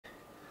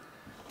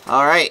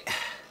All right.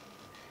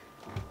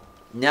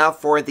 Now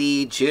for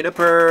the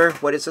Juniper,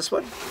 what is this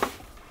one?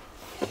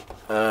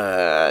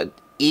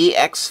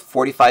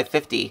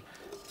 EX4550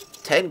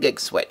 10 gig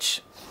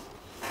switch.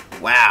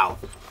 Wow.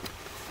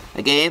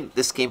 Again,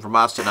 this came from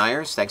Austin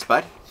Ayers. Thanks,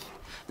 bud.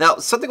 Now,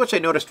 something which I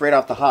noticed right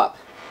off the hop.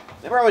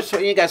 Remember I was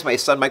showing you guys my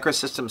Sun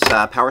Microsystems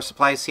power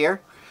supplies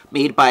here?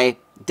 Made by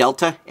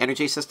Delta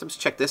Energy Systems.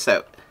 Check this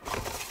out.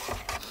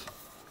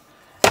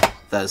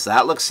 Does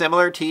that look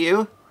similar to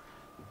you?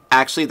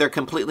 Actually, they're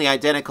completely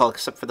identical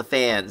except for the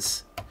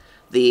fans.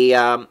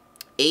 The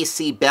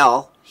AC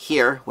bell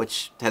here,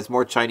 which has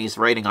more Chinese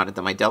writing on it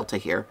than my Delta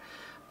here.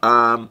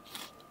 Oh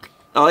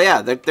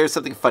yeah, there's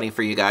something funny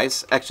for you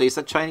guys. Actually, is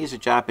that Chinese or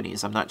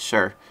Japanese? I'm not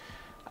sure.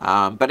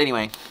 But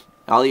anyway,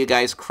 all you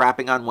guys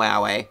crapping on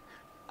Huawei.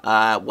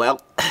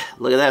 Well,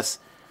 look at this.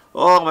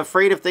 Oh, I'm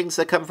afraid of things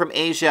that come from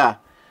Asia.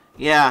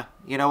 Yeah,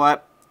 you know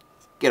what?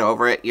 Get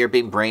over it. You're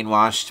being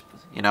brainwashed.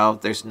 You know,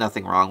 there's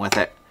nothing wrong with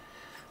it.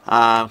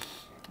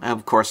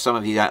 Of course, some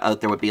of you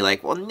out there would be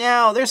like, well,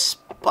 no, there's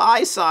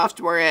spy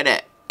software in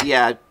it.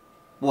 Yeah,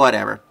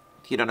 whatever.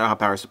 You don't know how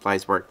power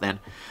supplies work then.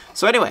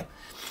 So anyway,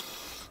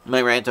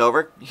 my rant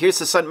over. Here's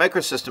the Sun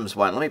Microsystems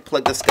one. Let me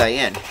plug this guy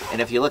in.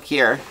 And if you look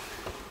here,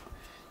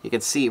 you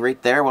can see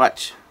right there,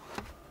 watch.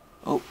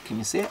 Oh, can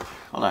you see it?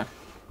 Hold on.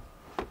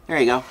 There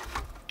you go.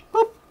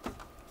 Boop.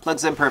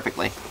 Plugs in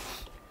perfectly.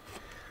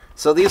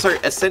 So these are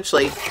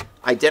essentially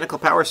identical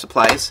power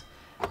supplies,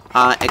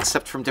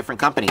 except from different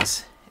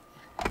companies.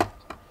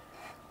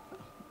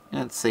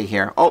 Let's see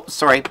here. Oh,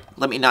 sorry.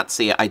 Let me not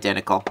see it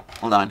identical.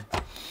 Hold on.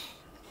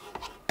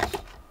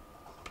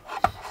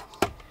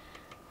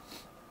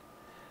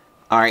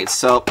 Alright,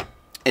 so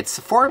it's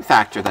the form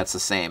factor that's the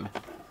same.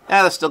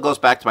 Yeah, that still goes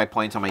back to my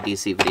point on my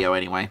DC video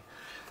anyway.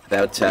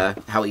 About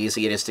how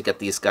easy it is to get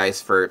these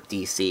guys for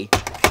DC.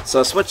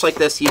 So a switch like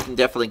this, you can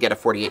definitely get a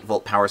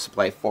 48-volt power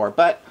supply for.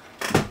 But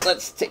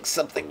let's take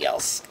something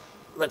else.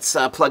 Let's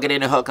plug it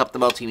in and hook up the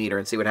multimeter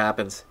and see what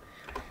happens.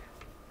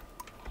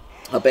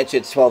 I'll bet you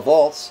it's 12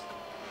 volts.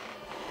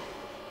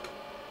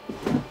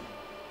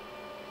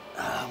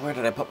 Where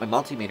did I put my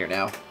multimeter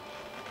now?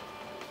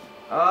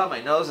 Oh,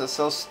 my nose is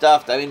so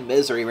stuffed. I'm in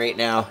misery right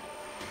now.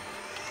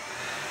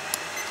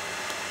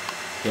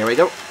 Here we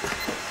go.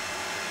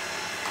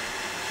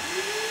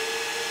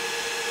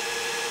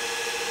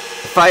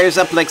 Fires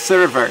up like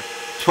server.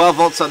 12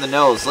 volts on the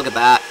nose. Look at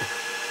that.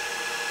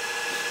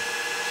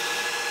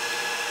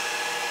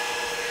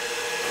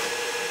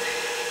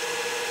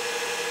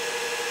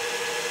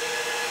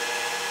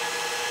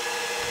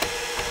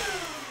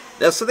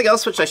 Now, something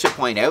else which I should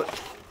point out.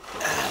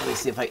 Let me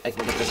see if I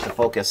can get this to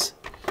focus.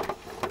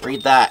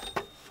 Read that.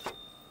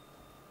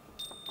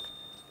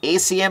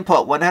 AC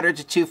input, 100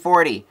 to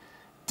 240.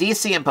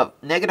 DC input,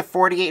 negative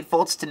 48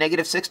 volts to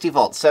negative 60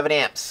 volts, 7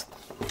 amps.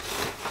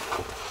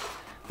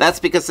 That's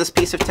because this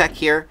piece of tech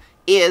here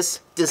is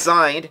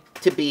designed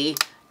to be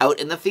out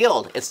in the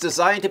field. It's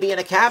designed to be in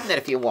a cabinet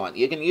if you want.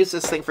 You can use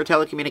this thing for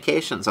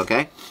telecommunications,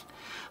 okay?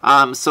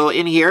 So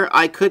in here,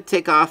 I could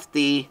take off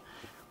the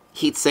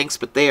heat sinks,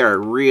 but they are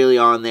really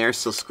on there,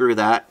 so screw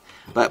that.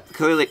 But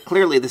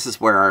clearly this is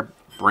where our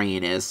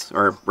brain is,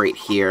 or right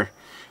here.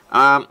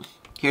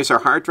 Here's our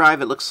hard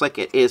drive. It looks like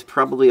it is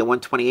probably a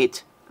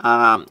 128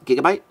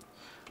 gigabyte,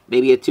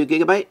 maybe a 2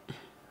 gigabyte.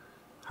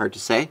 Hard to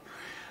say.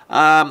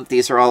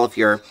 These are all of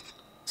your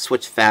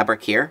switch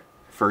fabric here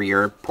for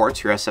your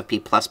ports, your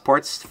SFP plus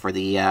ports for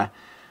the,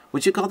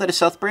 would you call that a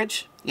south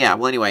bridge? Yeah,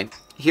 well anyway,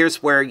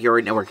 here's where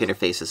your network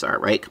interfaces are,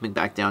 right? Coming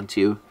back down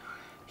to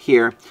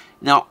here.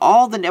 Now,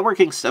 all the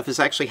networking stuff is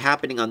actually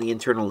happening on the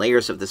internal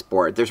layers of this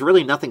board. There's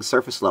really nothing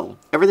surface level.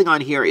 Everything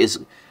on here is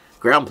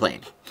ground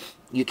plane.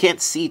 You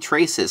can't see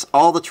traces.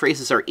 All the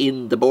traces are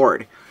in the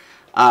board,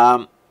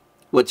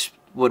 which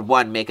would,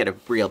 one, make it a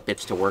real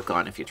bitch to work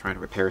on if you're trying to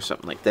repair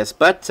something like this.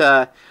 But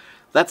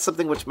that's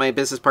something which my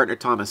business partner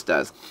Thomas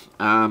does.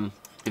 In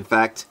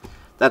fact,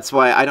 that's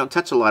why I don't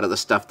touch a lot of the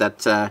stuff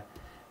that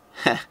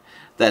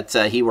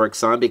that he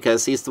works on,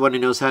 because he's the one who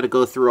knows how to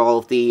go through all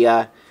of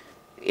the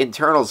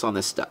internals on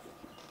this stuff.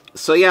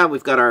 So yeah,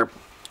 we've got our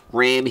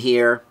RAM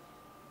here.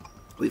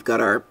 We've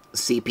got our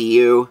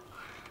CPU.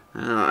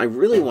 I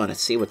really want to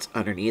see what's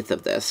underneath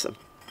of this.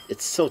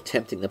 It's so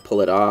tempting to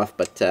pull it off,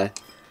 but I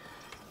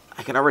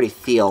can already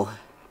feel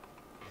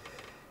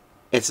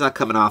it's not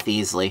coming off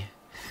easily.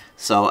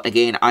 So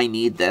again, I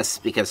need this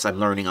because I'm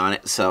learning on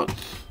it. So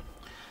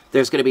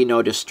there's going to be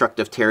no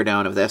destructive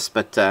teardown of this,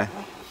 but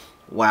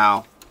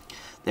wow.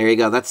 There you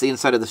go. That's the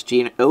inside of this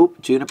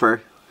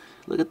Juniper.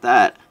 Look at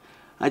that.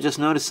 I just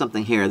noticed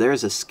something here.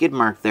 There's a skid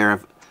mark there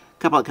of a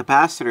couple of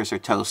capacitors are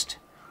toast.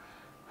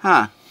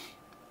 Huh.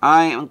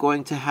 I am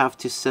going to have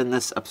to send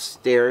this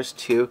upstairs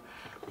to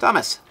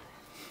Thomas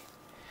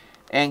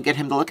and get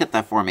him to look at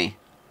that for me.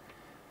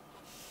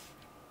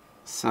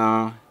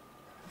 So,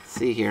 let's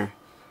see here.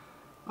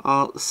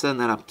 I'll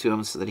send that up to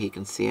him so that he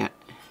can see it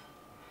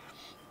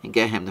and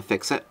get him to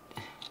fix it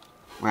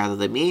rather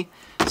than me.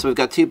 So we've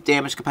got two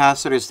damaged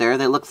capacitors there.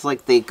 They look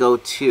like they go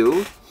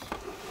to...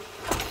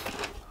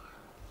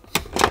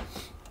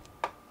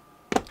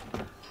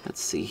 Let's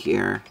see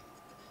here.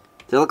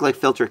 They look like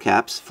filter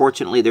caps.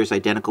 Fortunately, there's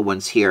identical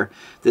ones here.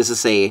 This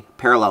is a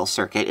parallel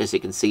circuit. As you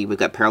can see, we've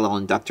got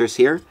parallel inductors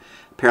here,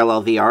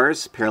 parallel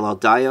VRs, parallel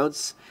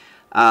diodes.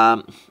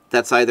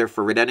 That's either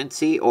for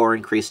redundancy or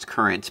increased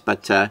current.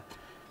 But,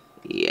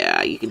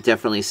 yeah, you can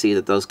definitely see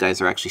that those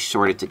guys are actually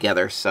shorted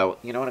together. So,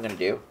 you know what I'm going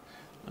to do?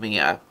 Let me,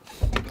 I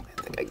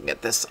think I can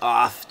get this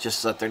off just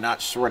so that they're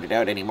not shorted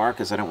out anymore,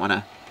 because I don't want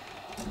to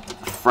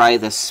fry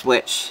this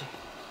switch.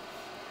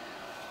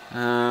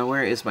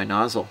 Where is my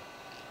nozzle?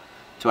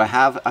 Do I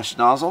have a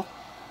schnozzle?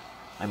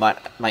 I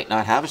might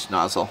not have a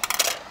schnozzle,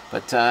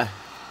 but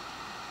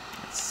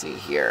let's see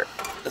here.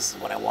 This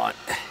is what I want.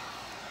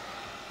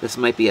 This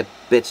might be a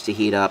bitch to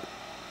heat up.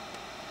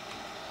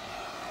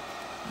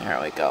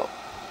 There we go.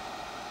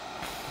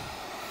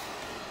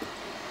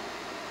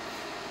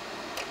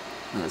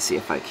 Let's see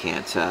if I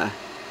can't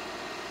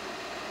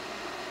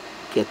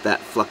get that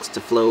flux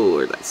to flow,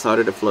 or that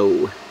solder to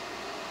flow.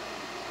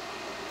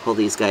 Pull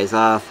these guys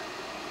off.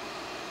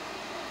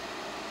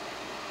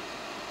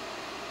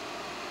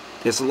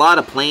 There's a lot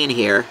of plane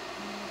here.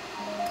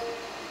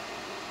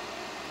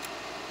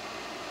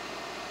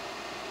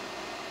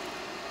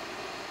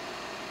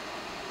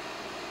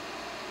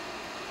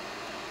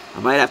 I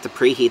might have to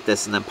preheat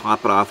this and then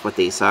pop it off with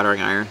the soldering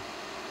iron.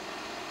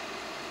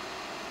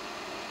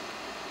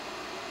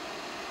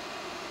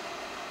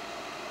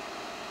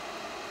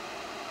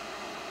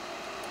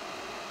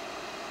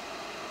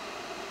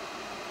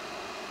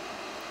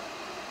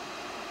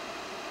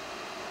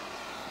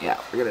 Yeah,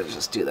 we're gonna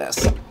just do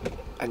this.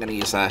 I'm gonna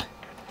use a,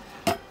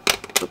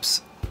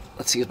 oops,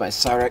 let's use my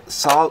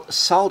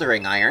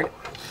soldering iron.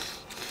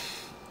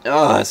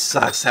 Oh, it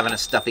sucks having a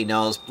stuffy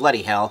nose.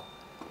 Bloody hell.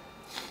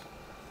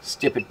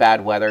 Stupid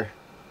bad weather.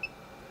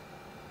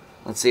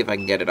 Let's see if I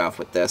can get it off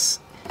with this.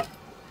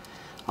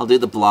 I'll do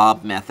the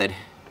blob method.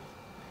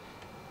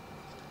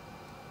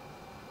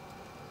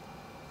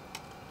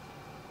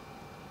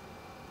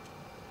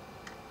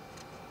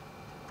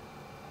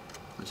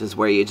 Which is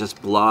where you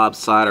just blob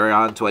solder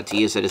onto it to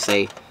use it as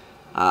a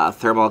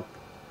thermal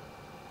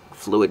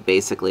fluid,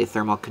 basically,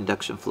 thermal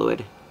conduction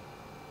fluid.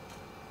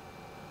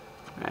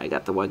 Alright, I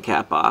got the one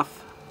cap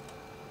off.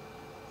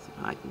 So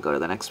now I can go to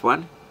the next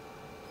one.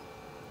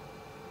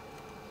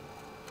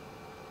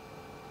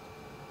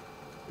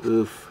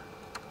 Oof.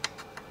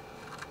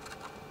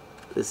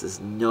 This is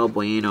no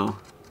bueno.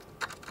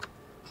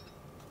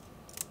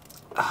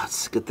 Oh,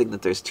 it's a good thing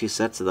that there's two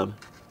sets of them.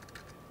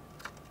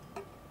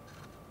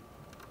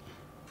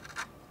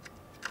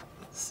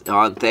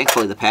 Oh, and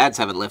thankfully the pads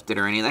haven't lifted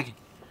or anything.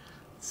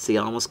 See,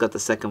 I almost got the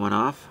second one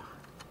off.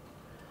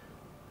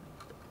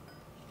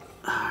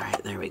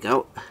 Alright, there we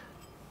go.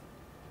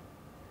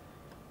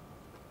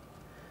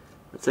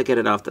 Once I get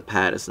it off the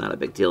pad, it's not a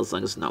big deal as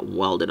long as it's not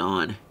welded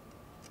on.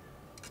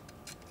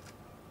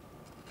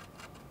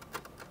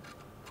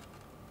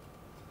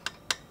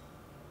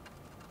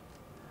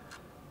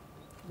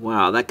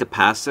 Wow, that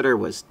capacitor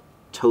was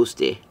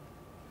toasty.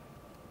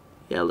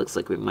 Yeah, it looks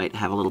like we might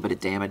have a little bit of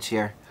damage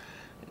here.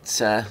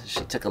 It's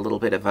she took a little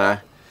bit of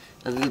damage.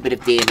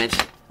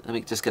 Let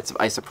me just get some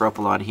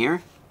isopropyl on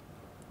here.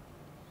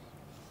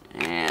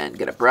 And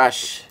get a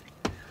brush.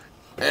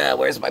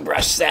 Where's my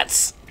brush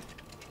sets?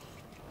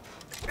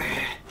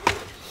 Let's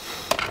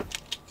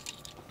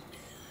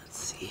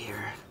see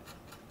here.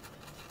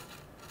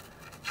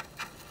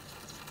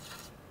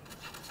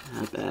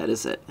 How bad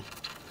is it?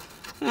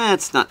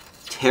 It's not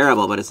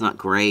terrible, but it's not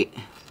great.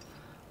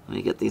 Let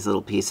me get these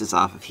little pieces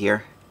off of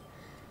here.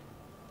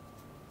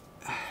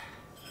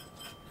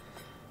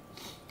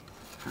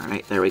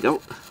 Alright, there we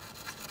go.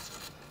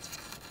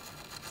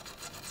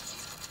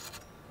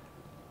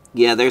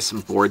 Yeah, there's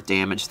some board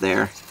damage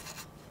there.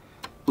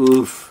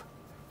 Oof.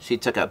 She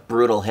took a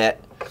brutal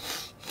hit.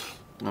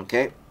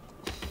 Okay.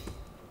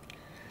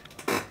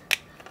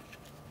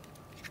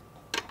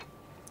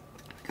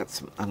 Got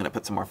some, I'm going to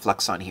put some more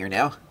flux on here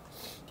now.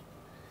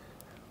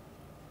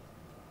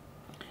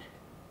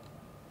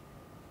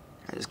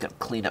 I'm just going to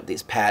clean up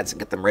these pads and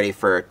get them ready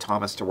for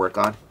Thomas to work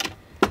on.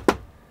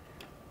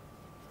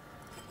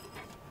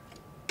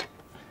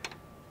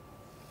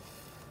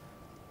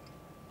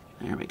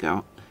 There we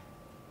go.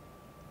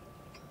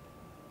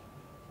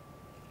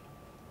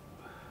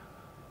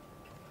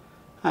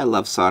 I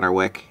love solder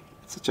wick.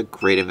 It's such a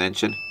great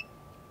invention.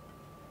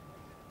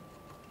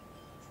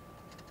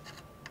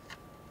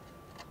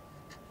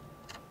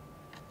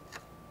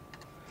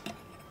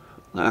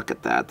 Look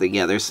at that.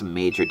 Yeah, there's some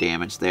major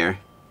damage there.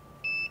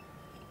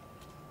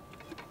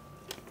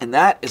 And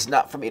that is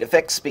not for me to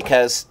fix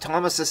because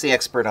Thomas is the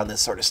expert on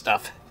this sort of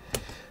stuff.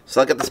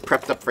 So I'll get this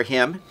prepped up for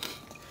him.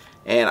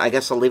 And I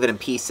guess I'll leave it in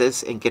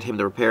pieces and get him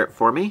to repair it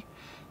for me.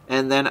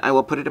 And then I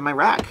will put it in my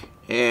rack.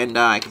 And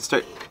I can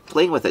start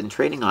playing with it and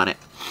training on it.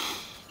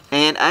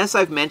 And as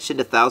I've mentioned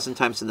 1,000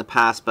 times in the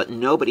past, but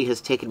nobody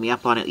has taken me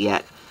up on it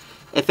yet.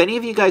 If any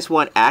of you guys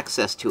want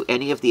access to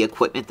any of the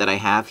equipment that I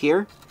have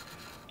here,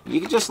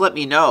 you can just let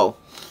me know.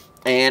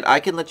 And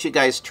I can let you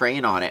guys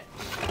train on it.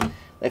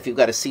 If you've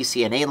got a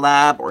CCNA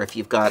lab, or if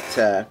you've got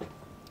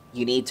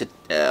you need to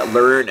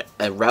learn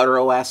a router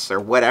OS or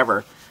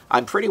whatever,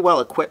 I'm pretty well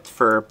equipped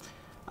for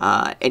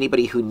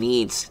anybody who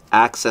needs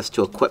access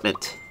to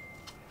equipment.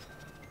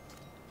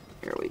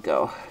 Here we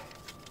go.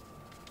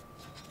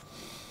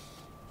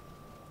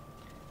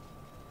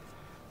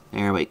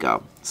 There we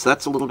go. So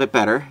that's a little bit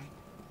better.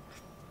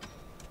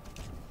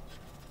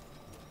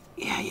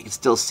 Yeah, you can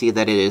still see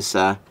that it is...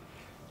 let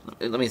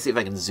me see if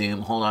I can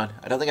zoom. Hold on.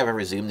 I don't think I've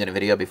ever zoomed in a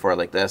video before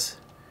like this.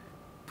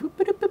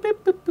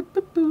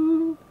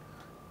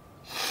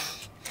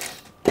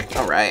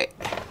 Alright.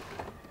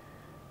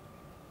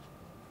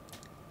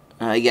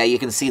 Yeah, you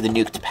can see the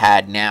nuked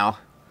pad now.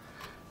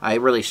 I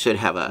really should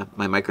have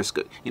my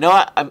microscope. You know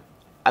what?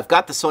 I've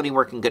got the Sony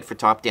working good for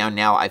top-down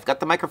now. I've got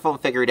the microphone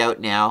figured out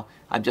now.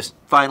 I'm just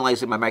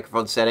finalizing my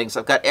microphone settings.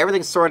 I've got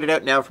everything sorted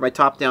out now for my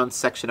top-down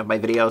section of my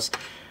videos.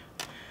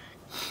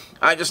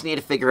 I just need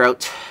to figure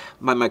out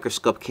my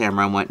microscope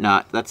camera and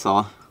whatnot. That's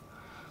all.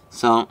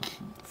 So,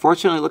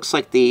 fortunately, it looks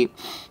like the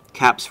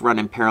caps run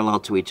in parallel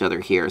to each other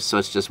here. So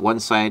it's just one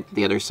side,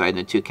 the other side, and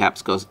the two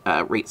caps go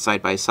right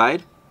side by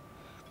side.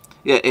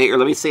 Yeah, here,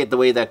 let me say it the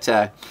way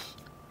that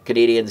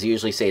Canadians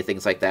usually say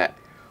things like that.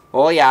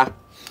 Oh, yeah.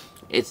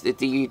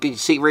 You can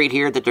see right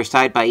here that they're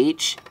side by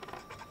each.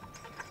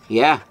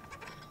 Yeah.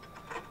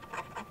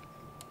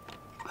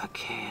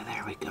 Okay,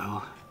 there we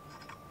go.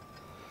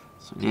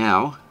 So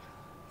now,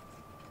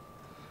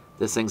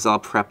 this thing's all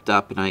prepped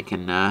up and I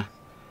can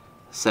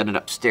send it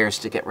upstairs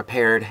to get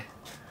repaired.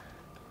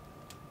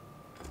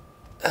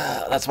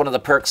 That's one of the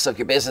perks of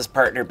your business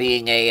partner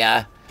being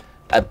a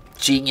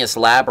genius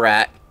lab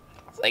rat.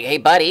 It's like, hey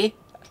buddy,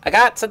 I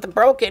got something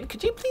broken.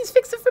 Could you please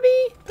fix it for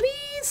me?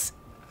 Please?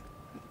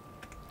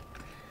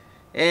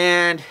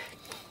 And,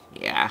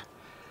 yeah,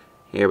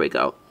 here we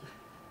go.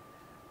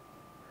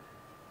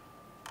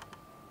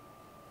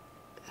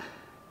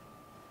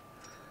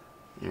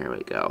 There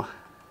we go.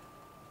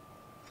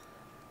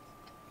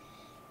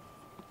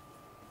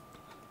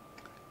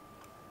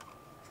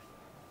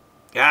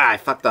 Ah, I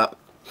fucked up.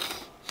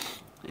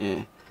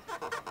 Yeah.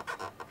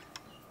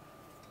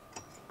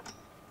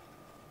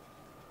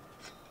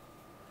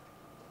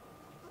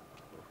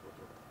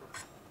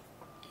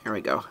 Here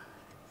we go.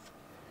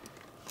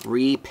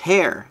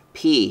 Repair.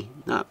 P,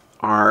 not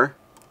R.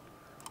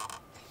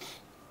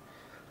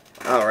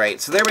 Alright,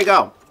 so there we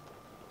go.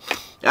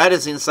 That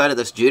is inside of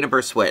this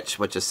Juniper switch,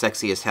 which is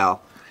sexy as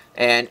hell.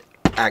 And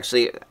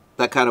actually,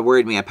 that kind of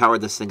worried me. I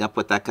powered this thing up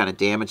with that kind of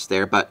damage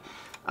there. But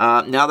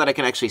now that I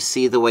can actually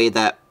see the way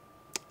that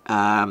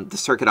the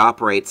circuit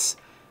operates,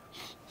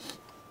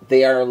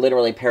 they are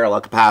literally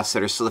parallel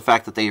capacitors. So the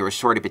fact that they were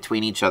shorted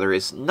between each other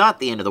is not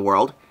the end of the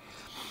world.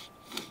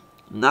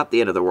 Not the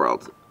end of the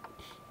world.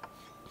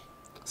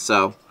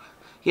 So,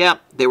 yeah,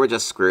 they were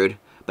just screwed.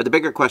 But the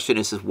bigger question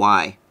is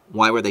why?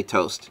 Why were they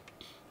toast?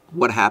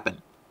 What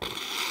happened?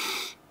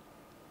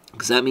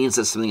 Because that means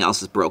that something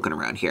else is broken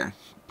around here.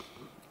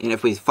 And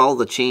if we follow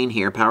the chain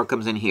here, power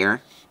comes in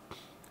here.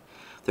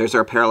 There's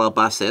our parallel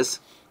buses.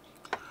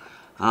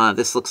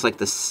 This looks like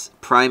this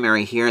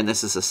primary here, and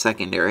this is a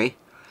secondary.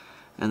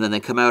 And then they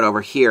come out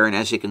over here, and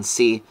as you can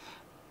see,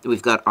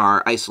 we've got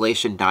our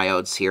isolation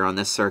diodes here on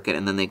this circuit,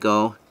 and then they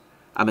go,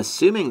 I'm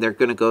assuming they're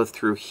going to go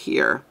through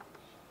here,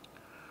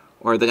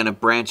 or they're going to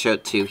branch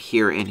out to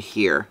here and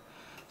here.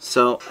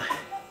 So,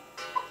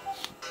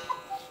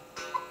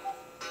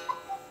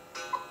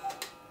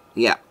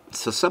 yeah,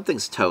 so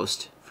something's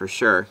toast, for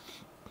sure.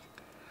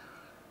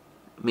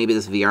 Maybe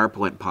this VR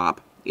point pop.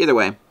 Either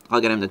way,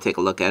 I'll get him to take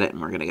a look at it, and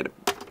we're going to get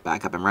it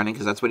back up and running,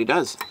 because that's what he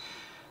does.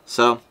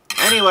 So,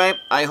 anyway,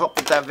 I hope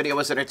that that video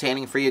was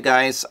entertaining for you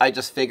guys. I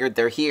just figured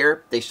they're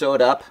here, they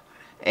showed up,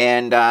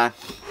 and,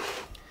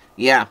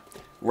 yeah.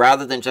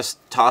 Rather than just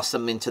toss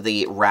them into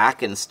the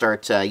rack and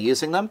start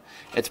using them,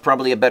 it's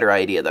probably a better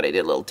idea that I did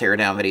a little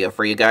teardown video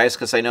for you guys,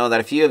 because I know that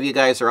a few of you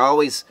guys are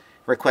always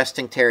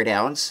requesting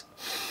teardowns.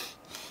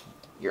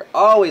 You're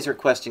always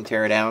requesting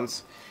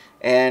teardowns,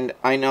 and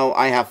I know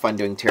I have fun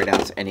doing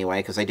teardowns anyway,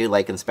 because I do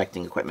like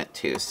inspecting equipment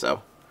too,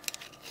 so.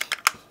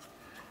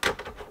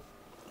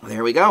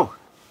 There we go.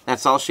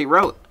 That's all she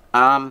wrote.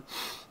 In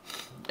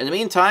the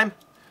meantime,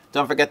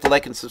 don't forget to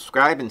like and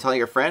subscribe and tell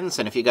your friends,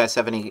 and if you guys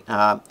have any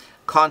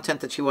content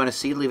that you want to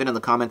see, leave it in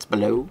the comments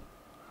below.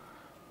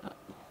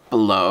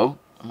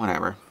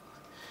 Whatever.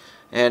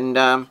 And,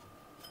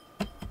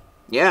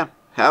 yeah,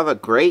 have a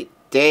great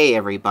day,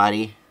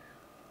 everybody.